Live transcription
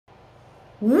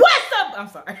What's up? I'm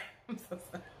sorry. I'm so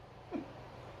sorry.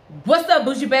 What's up,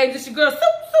 bougie babes? It's your girl,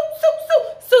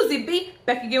 Susie B,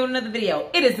 back again with another video.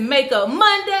 It is Makeup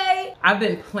Monday. I've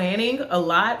been planning a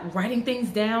lot, writing things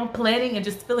down, planning, and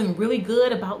just feeling really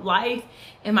good about life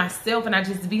and myself, and I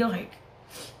just be like,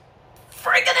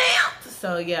 freaking out.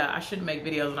 So yeah, I shouldn't make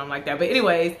videos when I'm like that. But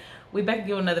anyways, we back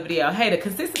again with another video. Hey, the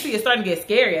consistency is starting to get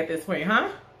scary at this point, huh?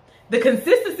 The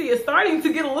consistency is starting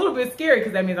to get a little bit scary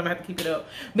because that means I'm gonna have to keep it up.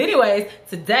 But anyways,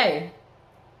 today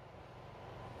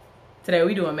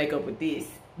we doing makeup with this.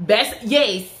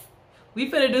 Yes,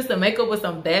 we finna do some makeup with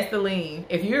some Vaseline.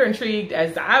 If you're intrigued,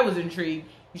 as I was intrigued,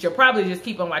 you should probably just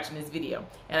keep on watching this video.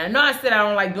 And I know I said I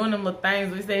don't like doing them little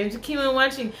things. We say just keep on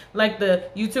watching like the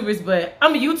YouTubers, but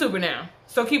I'm a YouTuber now,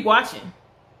 so keep watching.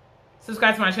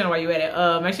 Subscribe to my channel while you're at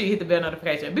it. Make sure you hit the bell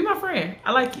notification. Be my friend.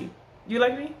 I like you. You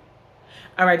like me?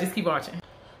 All right, just keep watching.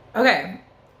 Okay,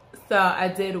 so I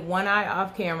did one eye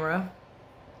off camera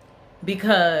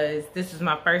because this is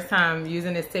my first time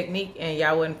using this technique and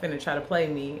y'all wasn't finna try to play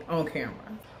me on camera.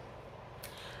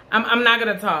 I'm not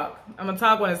gonna talk. I'm gonna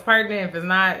talk when it's pertinent. If it's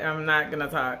not, I'm not gonna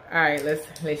talk. All right, let's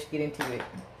get into it.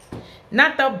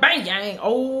 Not the bang.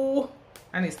 Oh,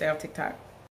 I need to stay off TikTok.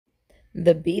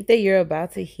 The beat that you're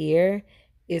about to hear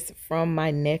is from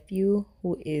my nephew,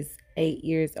 who is 8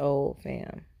 years old,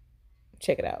 fam.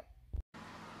 Check it out.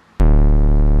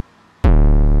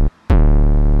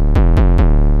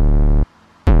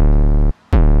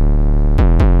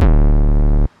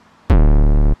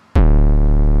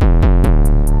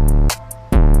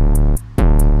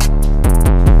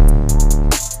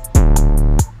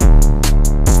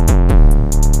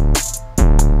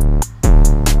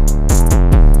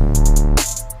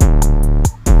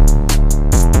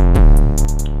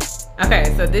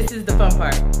 Okay, so this is the fun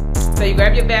part. So you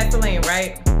grab your Vaseline,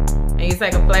 right? And you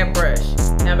take a flat brush.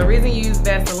 Now the reason you use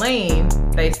Vaseline,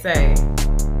 they say,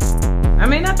 I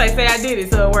mean, not they say, I did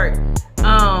it, so it worked.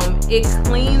 It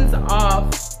cleans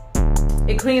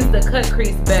the cut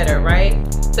crease better, right?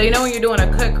 So you know when you're doing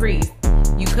a cut crease,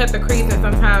 you cut the crease and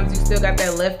sometimes you still got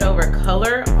that leftover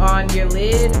color on your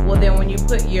lid. Well then when you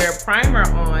put your primer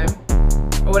on,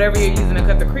 or whatever you're using to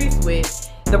cut the crease with,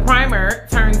 the primer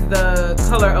turns the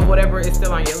color of whatever is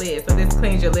still on your lid. So this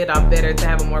cleans your lid off better to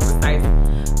have a more precise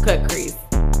cut crease.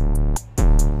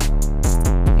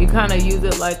 You kind of use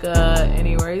it like an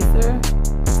eraser.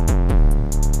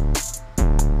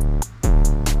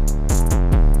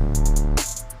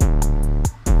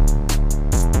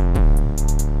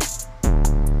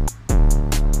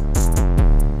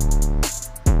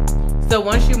 So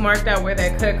once you marked out where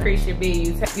that cut crease should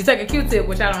be, you take a Q-tip,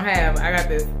 which I don't have. I got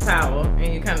this towel,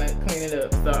 and you kind of clean it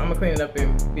up. So I'm gonna clean it up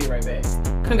and be right back.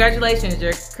 Congratulations,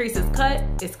 your crease is cut,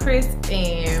 it's crisp,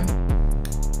 and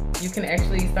you can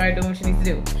actually start doing what you need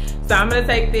to do. So I'm gonna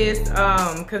take this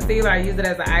concealer. I use it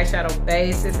as an eyeshadow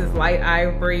base. This is Light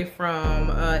Ivory from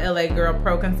LA Girl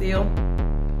Pro Conceal.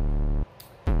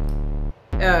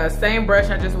 Same brush,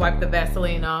 I just wiped the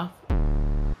Vaseline off.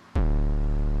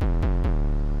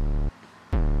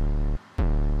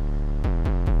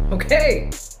 Okay,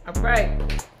 all right.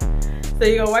 So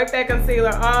you're gonna wipe that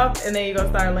concealer off and then you're gonna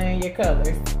start laying your colors.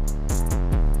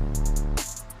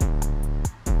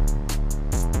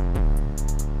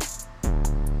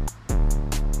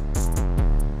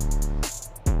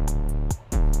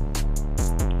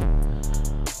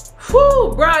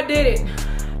 Whew, bro, I did it.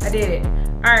 I did it.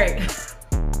 All right.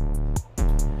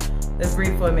 Let's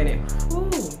breathe for a minute. Whew.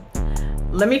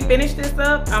 Let me finish this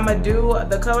up. I'm gonna do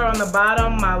the color on the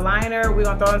bottom, my liner. We're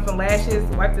gonna throw in some lashes,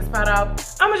 wipe this pot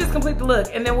off. I'm gonna just complete the look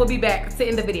and then we'll be back to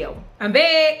end the video. I'm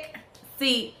back.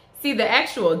 See, the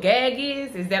actual gag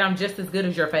is that I'm just as good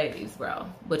as your faves, bro.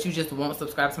 But you just won't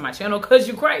subscribe to my channel because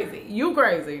you crazy. You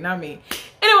crazy, not me.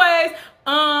 Anyways,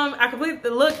 I completed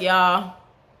the look, y'all.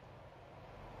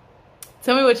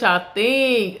 Tell me what y'all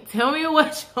think. Tell me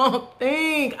what y'all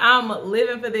think. I'm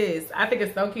living for this. I think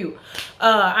it's so cute.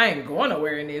 I ain't going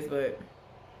nowhere in this, but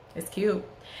it's cute.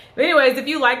 But anyways, if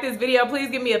you like this video, please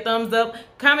give me a thumbs up.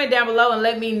 Comment down below and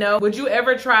let me know. Would you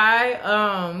ever try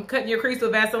cutting your crease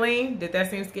with Vaseline? Did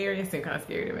that seem scary? It seemed kind of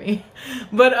scary to me.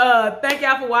 But thank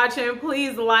y'all for watching.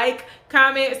 Please like,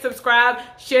 comment, subscribe,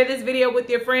 share this video with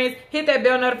your friends. Hit that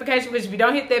bell notification, because if you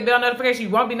don't hit that bell notification, you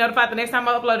won't be notified the next time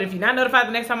I upload. If you're not notified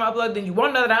the next time I upload, then you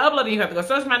won't know that I upload, and you have to go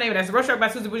search my name. That's Rush Work by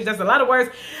Susie Bougie. That's a lot of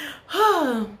words.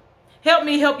 Help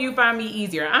me help you find me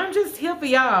easier. I'm just here for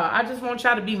y'all. I just want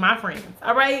y'all to be my friends.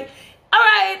 All right? All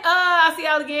right. I'll see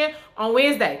y'all again on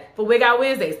Wednesday for Wig Out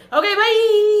Wednesdays. Okay,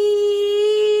 bye.